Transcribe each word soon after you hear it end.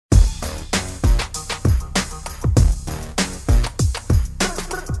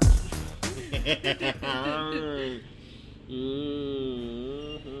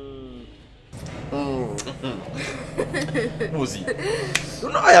Buzi. You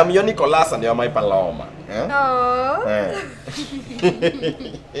know I am your Nicholas and you are my Paloma. Oh.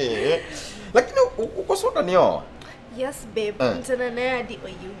 Lakini uko soda niyo? Yes babe, mtana naye hadi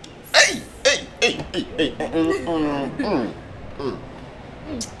Oyugis. Hey.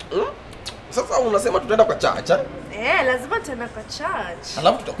 Sasa unasema tutaenda kwa church? Lazima tena kwa church.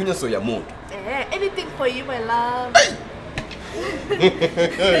 Alafu tutakunywa soya moto. Anything for you my love. Hey.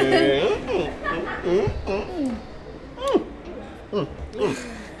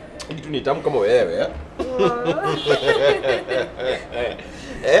 Kitu ni tamu kama wewe.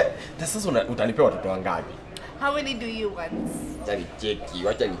 Sasa utanipea watoto wangapi? How many do you want?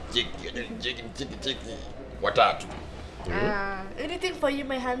 Wacha ni cheki. Watatu. Anything for you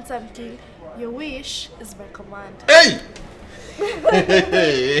my handsome king. Your wish is my command.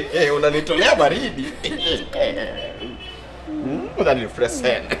 Hey, unanitolea baridi. Unanifresh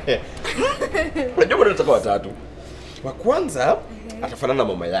sana. Unajua bado nataka watatu. Wa kwanza atafanana na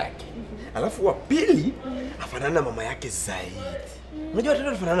mama yake. Alafu wa pili afanana na mama yake zaidi. Unajua watoto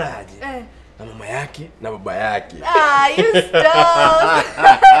wanafanana aje? Na mama yake na baba yake. You stop.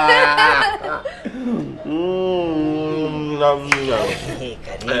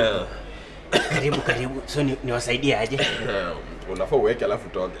 Karibu. So niwasaidie aje? Unafaa uweke alafu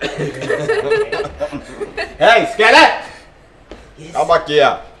toke. Hey, Skele! Yes. Kama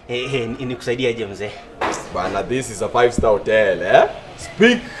kia. Nikusaidia aje mzee? Bana, this is a 5-star hotel, eh?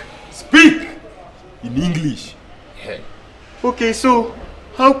 Speak in English. Okay, so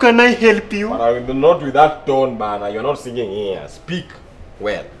how can I help you? But not with that tone, man. You're not singing here. Speak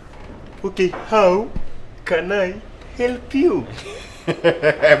well. Okay, how can I help you?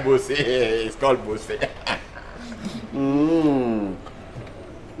 Bussy. It's called Bussy.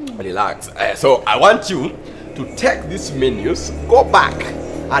 Relax. So I want you to take these menus, go back,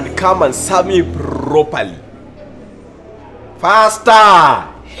 and come and serve me properly. Faster!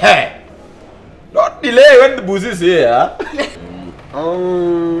 Hey! Don't delay when the Bussy is here.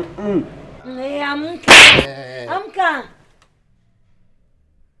 Amka.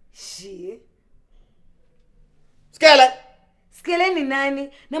 Skele ni nani?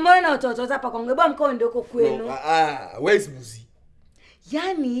 Na mbona watoto hapa kwa ngeba mkao ndio uko kwenu? Where is Bussy?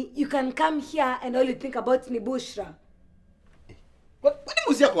 Yani, you can come here and all you think about ni Bushra. Kwani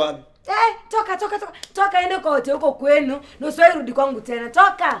Bussy yako wapi? Toka ende kwa hotel uko kwenu, na usiwahi rudi kwangu tena.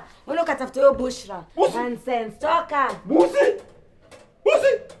 Toka. Unaona ukatafuta hiyo Bushra. Nonsense. Toka. Bussy.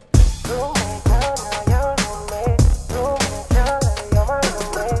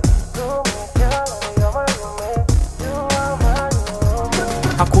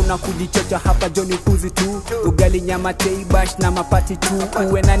 Hakuna kujichocha hapa Johnny Puzi tu. Ugali nyama teibash na mapati tu.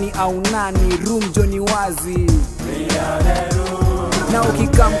 Uwe nani au nani, room Johnny wazi. Na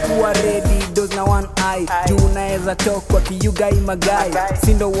ukikam kuwa ready, doze na one eye. Juu unaeza talk kwa kiyugai magai.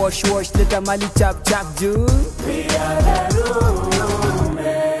 Sindo wash, leta mali chap juu. We are the room.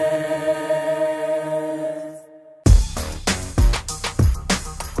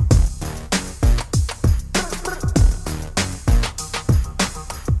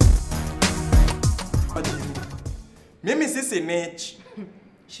 Mimi si snitch.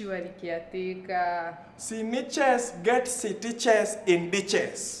 Sure kiatika. Snitches get stitches in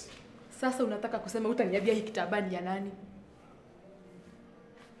ditches. Sasa unataka kusema utaniambia hii kitabani ya nani?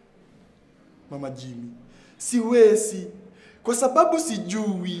 Mama Jimmy, siwezi kwa sababu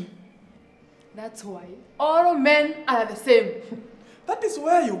sijui. That's why all men are the same. That is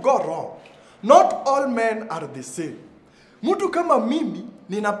where you go wrong. Not all men are the same. Mtu kama mimi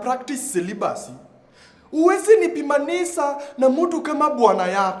nina practice celibacy. Uwezi nipimanisa na mtu kama bwana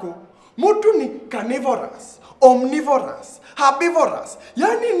yako. Mtu ni carnivorous, omnivorous, herbivorous.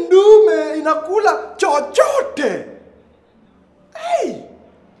 Yani ndume inakula chochote. Hey!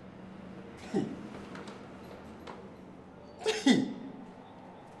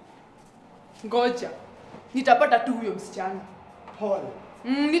 Ngoja. Nitapata tu huyo msichana. Pole.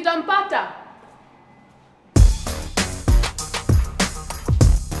 Nitampata.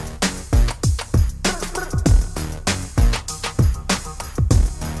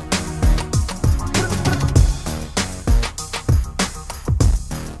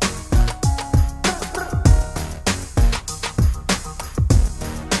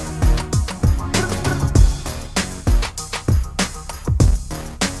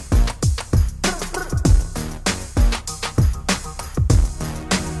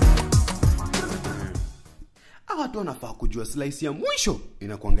 Watu wanafaa kujua slice ya mwisho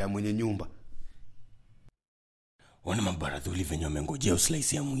inakuanga ya mwenye nyumba. Wana mabaradhuli venye wamengojea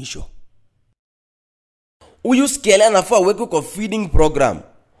slice ya mwisho. Huyu skele anafaa weko kwa feeding program.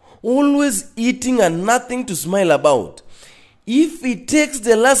 Always eating and nothing to smile about. If he takes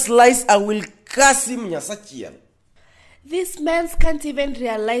the last slice, I will curse him nyasachiel. This man can't even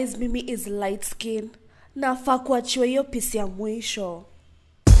realize Mimi is light skin. Nafaa kuachiwa hiyo pisi ya mwisho.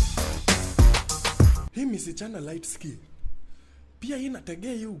 Hii misichana light skin. Pia hii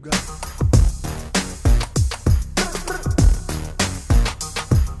nategea hii ugali.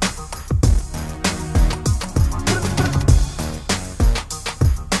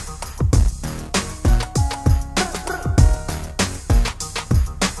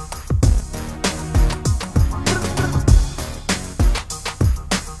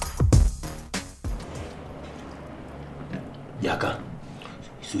 Yaka,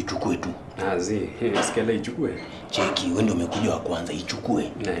 ichukue tu. Skele ichukue. Cheki, wewe ndio umekuja wa kwanza,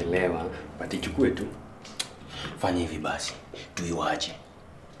 ichukue. Naelewa, but ichukue tu. Fanya hivi basi, tuiwache.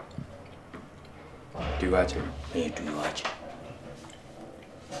 Tuiwache? Tuiwache.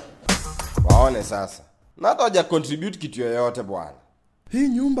 Waone sasa. Na hata haja contribute kitu yoyote bwana. Hii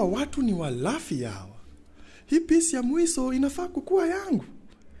nyumba watu ni walafi hawa. Hii pisi ya mwiso inafaa kukua yangu.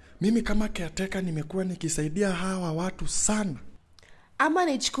 Mimi kama caretaker nimekuwa nikisaidia hawa watu sana. Ama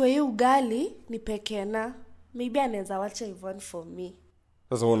nichukue hiyo ugali nipekena. Maybe anaweza wacha Yvonne for me.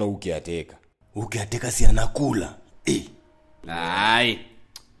 Sasa unaona ukiateka. Ukiateka si anakula. Ai.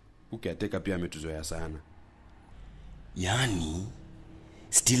 Ukiateka pia ametuzoea sana. Yani,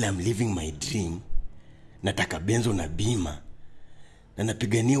 still I'm living my dream. Nataka benzo na bima. Na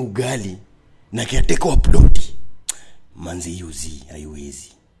napigania ugali na kiateka upload. Manzi yuzi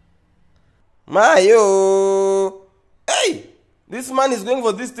haiwezi. Mayo! Hey! This man is going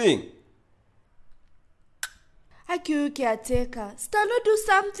for this thing. Akiuki ateka. Stano do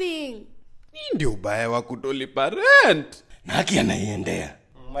something. Ndio ubaya wa kutolipa rent. Na haki anaiendea.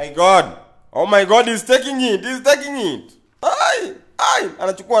 Oh my God, he's taking it. Ai!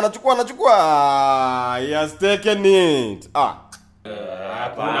 Anachukua. He has taken it.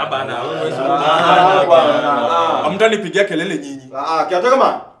 Hapana bana. Hamtanipigia kelele nyinyi. Kiateka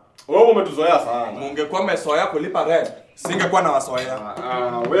man. Wewe umetuzoea sana. Mungekuwa mmezoea kulipa rent, singekuwa na wasoea.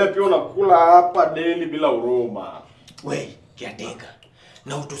 Wewe pia unakula hapa daily bila huruma. We, kiateka.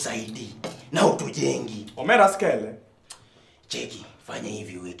 Na utusaidi. Na utujengi. Omera skele. Cheki, fanya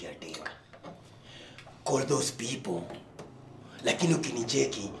hivi wewe kiateka. Call those people. Lakini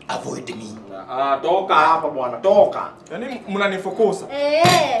ukinicheki, avoid me. Toka hapa bwana, toka. Yaani mnanifokusa.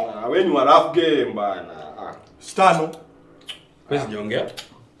 Wewe ni wa rough game bana. Stano. Wewe sijaongea.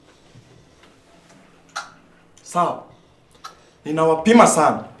 Sawa. Ninawapima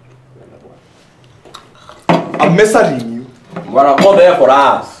sana. I'm measuring you. Bwana, go there for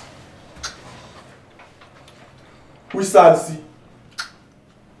us. We shall see.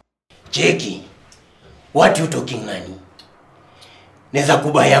 Cheki. What you talking nani? Neza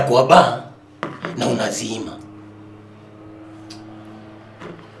kubaya kwa ba na unazima.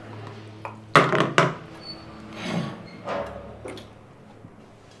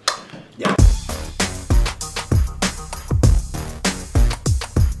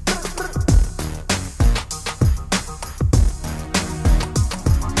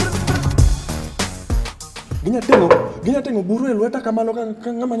 Ginya tengo buru elweta kamano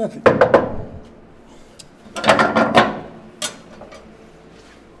kama nyathi.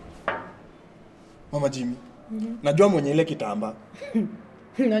 Mama Jimmy. Najua mwenye ile kitamba.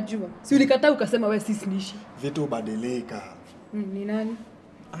 Najua. Si ulikataa ukasema wewe si snishi. Vitu badilika. Ni nani?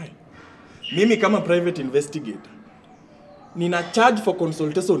 Mimi kama private investigator nina charge for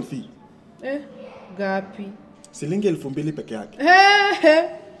consultation fee. Gapi? Shilingi 2,000 peke yake.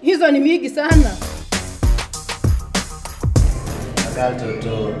 Hizo ni mingi sana.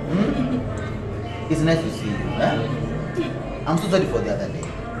 Toto. It's nice to see you. I'm so sorry for the other day.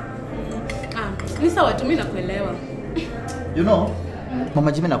 Ni sawa tu, mimi nakuelewa. You know,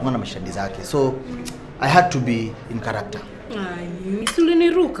 Mama Jimmy anakuwa na mashadi zake. So I had to be in character.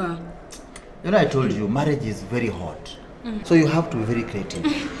 Uliniruka. You know, I told you marriage is very hot. So you have to be very creative.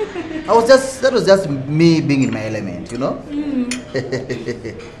 That was just me being in my element, you know?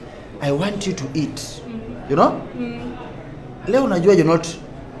 I want you to eat. You know? Leo unajua you're not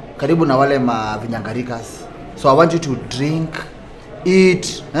karibu na wale ma vinyangarikas. So I want you to drink,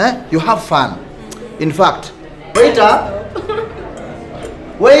 eat, you have fun. In fact, waiter.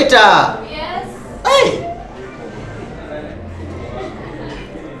 Waiter. Yes. Hey.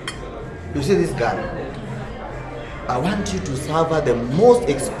 You see this girl? I want you to serve her the most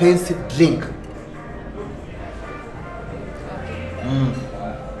expensive drink.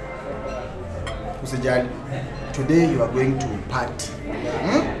 Usijali. Today you are going to party.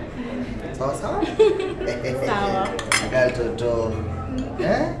 Sawa sawa? Sawa. Girl Toto.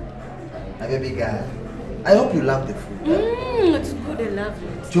 Eh? A baby girl. I hope you love the food. It's good, I love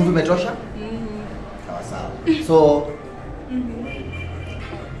it. Chumvi metosha? Sawa sawa. So,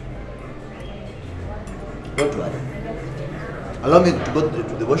 don't worry. Allow me to go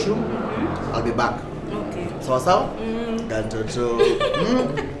to the washroom. I'll be back. Okay. Sawa sawa? Girl Toto.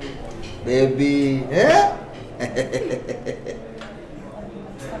 Baby. Eh?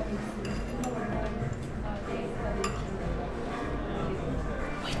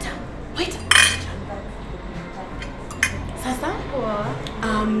 Wait. Sasa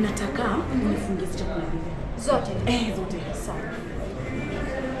nataka unifungie chakula vile. Zote? Zote. Sawa.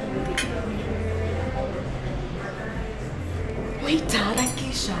 Wait,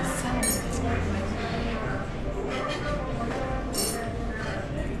 harakisha. Sawa.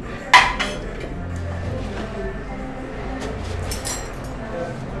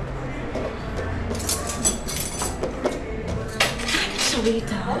 Wait,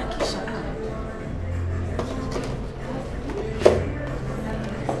 harakisha.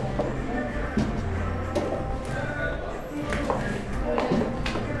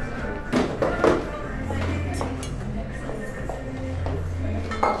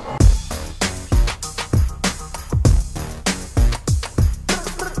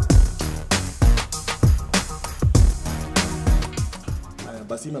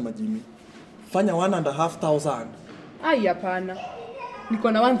 Basi Mama Jimmy, fanya 1,500. Ai hapana.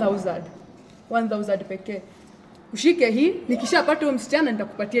 Niko na 1,000. 1,000 pekee. Ushike hii, nikishapata huyo msichana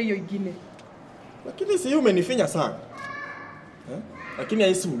nitakupatia hiyo ingine. Lakini si umenifinya sana. Lakini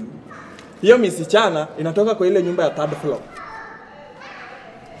haisulu. Hiyo msichana inatoka kwa ile nyumba ya 3rd floor.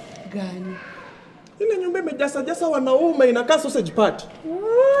 Gani? Ile nyumba imejasa wanaume, inakaa sausage party.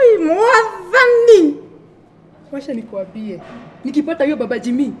 Oi, mwadhani. Washa nikuambie. Nikipata hiyo baba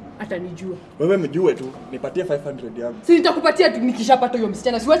Jimmy atanijua. Wewe mjue tu, nipatie 500 yangu. Si nitakupatia tu nikishapata hiyo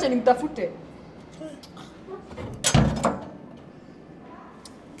msichana. Siwache nimtafute.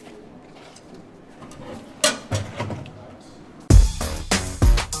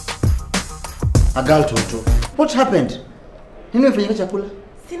 A girl Toto. What happened? Nini umefanyika chakula?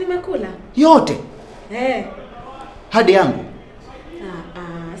 Si nimekula? Yote. Hadi yangu.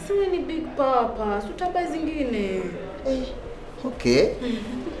 Si wewe ni big papa, sutaba zingine. Okay.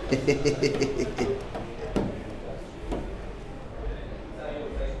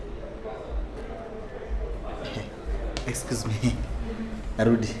 Excuse me.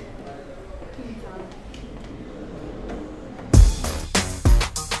 Narudi.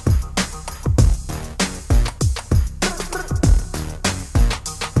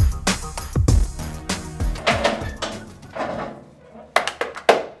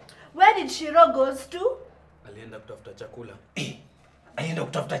 Where did Shiro goes to? Alienda kutafuta chakula. Alienda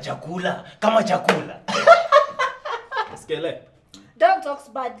kutafuta chakula kama chakula. Skele. Dog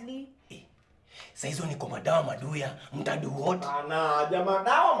talks badly. Sasa hizo ni kwa madawa maduya, mtadu wote. Bana, jamaa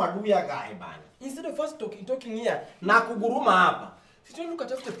dawa maduya guy bana. Instead of first talking here na kuguruma hapa. Sisi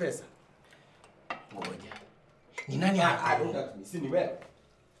tukatafute pesa. Ngoja. Ni nani I don't ask me. Si ni wewe.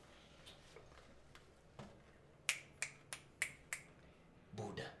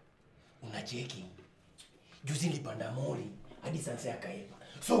 Buda. Unacheki. Juzi nilipanda mori hadi sasa yakaiva.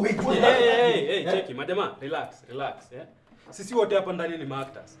 So wait. Hey, cheki, madema, relax. Sisi wote hapa ndani ni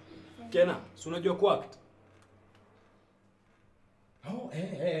actors. Kena, si unajua kuact?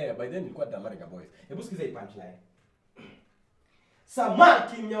 By then nilikuwa Damarika Boys. Hebu sikiza hii punchline.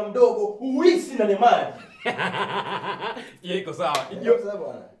 Samaki mnya mdogo uisi na maji. Yeye iko sawa. Hiyo sawa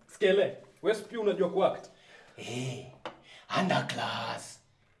bwana. Skele, wewe pia unajua kuact? Under class.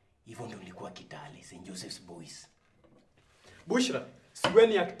 Hivyo ndio nilikuwa Kitale, St. Joseph's Boys. Bushra, si wewe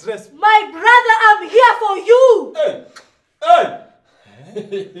ni actress. My brother, I'm here for you.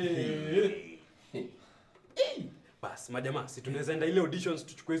 Bas, majamaa, si tunaweza enda ile auditions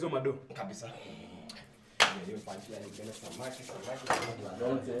tuchukue hizo mado. Kabisa. Hiyo punchline ingine samaki.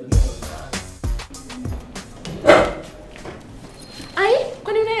 Ai,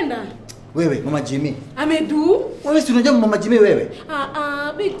 kwani unaenda? Wewe, Mama Jimmy. Amedu? Wewe si unajua Mama Jimmy wewe?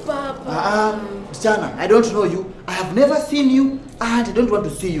 Big papa. Msichana, I don't know you. I have never seen you and I don't want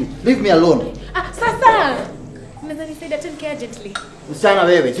to see you. Leave me alone. Sasa. Unaweza nisaidia 10k urgently. Msichana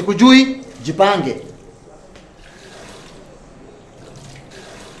wewe, sikujui, jipange.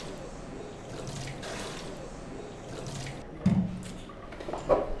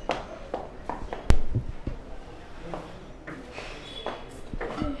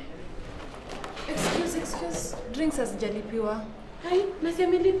 Excuse. Drinks hazijalipiwa. Hai, nasi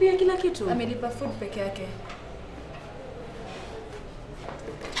amelipia kila kitu. Amelipa food peke yake.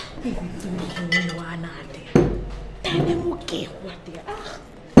 Hivi wana ate. Tene muke wate.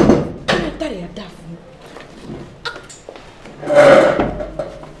 Tare ya dafu.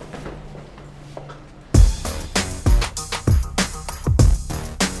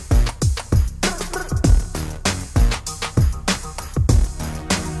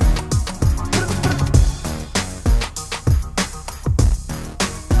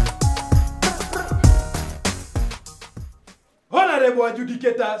 Honorable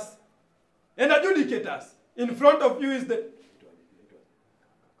adjudicators and adjudicators, in front of you is the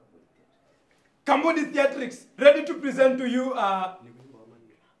Cambodia Theatrics, ready to present to you a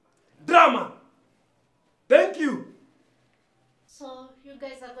drama. Thank you. So you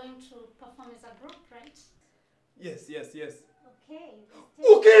guys are going to perform as a group, right? Yes. Okay.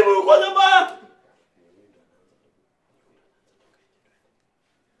 Okay, Mukwanaba.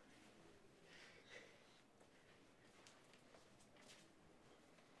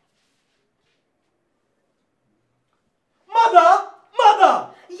 Mother!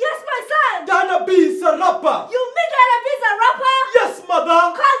 Yes, my son! Dana B is a rapper! You mean Dana B is a rapper? Yes, mother!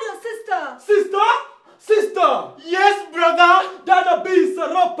 Call your sister! Sister! Yes, brother! Dana B is a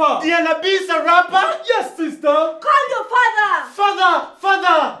rapper! Diana B is a rapper? Yes, sister! Call your father!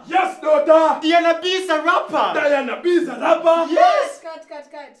 Father! Yes, daughter! Diana B is a rapper! Diana B is a rapper? Yes! Cut.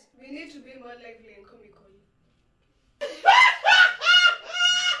 We need to be more lively and comical.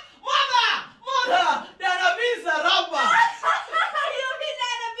 Mother! Diana B is a rapper! You mean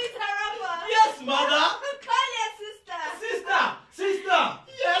Dana B is a rapper? Yes, mother! Call your sister! Sister!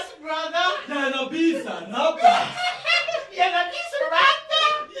 Yes, brother! Diana B is a rapper! Diana B is a rapper!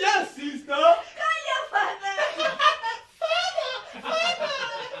 Yes, sister! Call your father!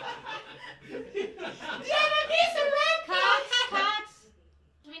 Diana B is a rapper! Cut.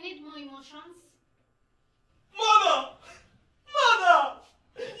 We need more emotions. Mother!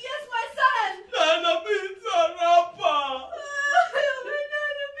 Yes, my son! Diana B is a rapper! You mean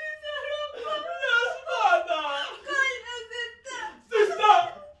Dana B is a rapper? Yes, mother! Call your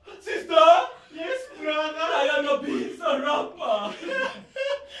Sister! Yes, brother! Diana B is a rapper!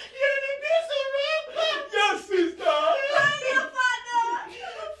 Diana B is a rapper! Yes, sister! Call your father!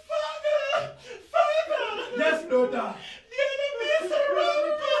 Yes, daughter! Diana B is a rapper!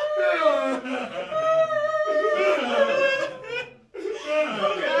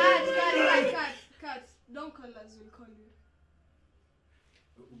 Cut. Don't call us, we'll call you.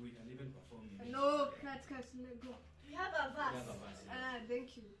 We can even perform. No, cut, let go. You have a verse. Thank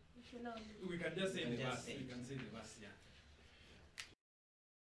you. Okay, now. We can just say the verse. We can say the verse, yeah.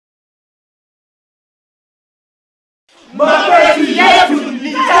 Mapenzi yetu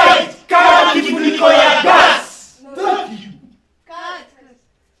ni tight kama kifuniko ya gas. Thank you. Cut.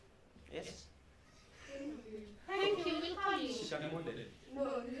 Yes. Thank you. We'll call you. No,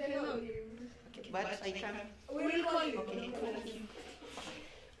 you cannot. But I can. We'll call you.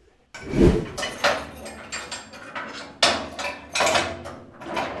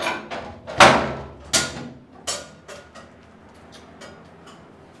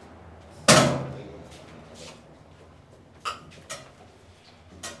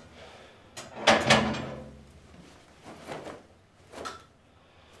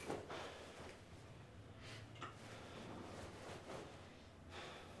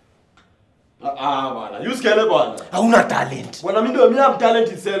 Bana, usikele bana. Hauna talent. Bwana mimi ndio am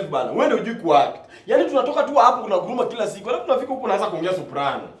talent itself bana. Wewe ndio hujui kuact. Yaani tunatoka tu hapo kuna guruma kila siku. Alafu tunafika huko unaanza kuongea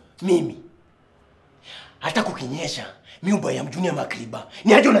soprano. Mimi hata kukinyesha mimi ubaya mjuni makriba.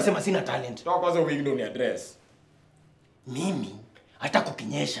 Ni aje unasema sina talent? Toka kwanza wingi ndio ni address. Mimi hata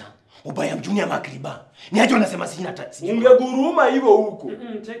kukinyesha ubaya mjuni makriba. Ni aje unasema sina talent? Ungeguruma hivyo huko.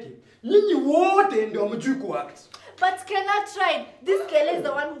 Check it. Nyinyi wote ndio mjui kuact. But Kena tried. This Kele is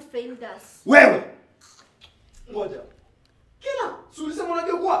the one who failed us. Wewe Ngoja. Kila, si ulisema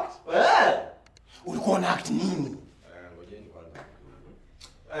unajua kuact? ulikuwa una act nini? Ngojeni kwanza.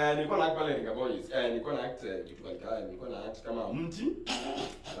 Nilikuwa na act pale Nika Boys. Nilikuwa na act kitu kama nilikuwa na act kama mti.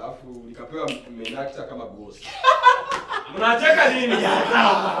 Alafu nikapewa main actor kama boss. Mnacheka nini?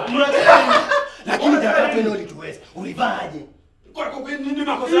 Mnacheka nini? Lakini jamaa tena ulituweza. Ulivaaje? Kwa nini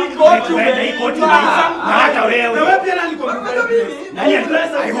makosa yangu? Ikoti na hata wewe. Na wewe pia nani kwa mimi? Nani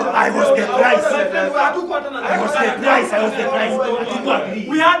alikuwa? I was the price. Hatuko hata na. I was the price. Hatuko agree.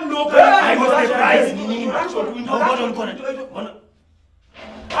 We had no I was the price. Nini? Mbona ulikuwa na mbona?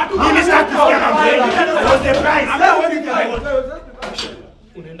 Mimi sitaki kusikia mambo yenu. I was the price.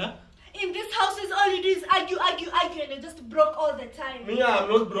 Unaenda? In this house, all you do is argue, and you're just broke all the time. Me, I'm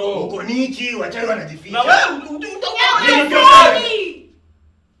not broke. Uko niki, wachawi wanajificha. Na wewe utaongea.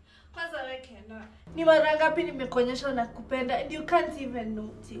 Kwanza wewe Kena. Ni mara ngapi nimekuonyesha nakupenda and you can't even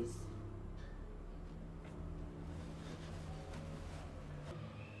notice.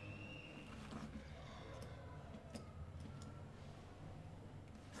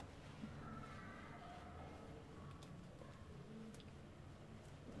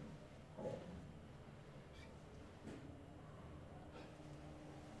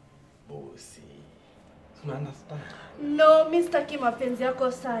 Bosi. You understand? No, mimi sitaki mapenzi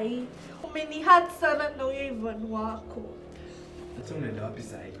yako sahi. Umenihat sana na huyo Yvonne wako. Sasa unaenda wapi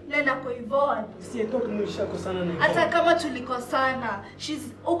sasa hivi? Nenda kwa Yvonne. Si etoka mlishakosana na Yvonne. Hata kama tulikosana,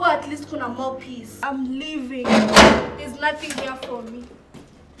 uko at least kuna more peace. I'm leaving. There's nothing here for me.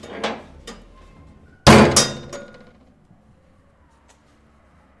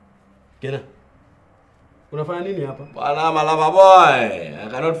 Kena. Unafanya nini hapa? Bwana, I'm a lover boy.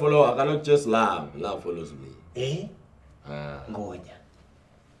 I cannot chase love. Love follows me. Eh? Ngoja.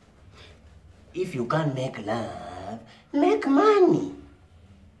 If you can't make love, make money.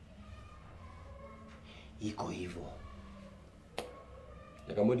 Iko hivyo.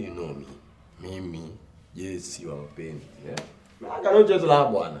 Kama do you know me? Mimi, Jesse wa mapenzi, I cannot chase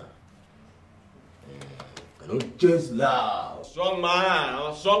love, bwana. I cannot chase love. Strong man,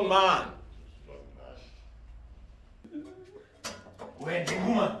 I'm a strong man. Wait,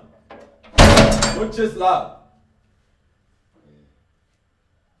 woman. Don't chase love.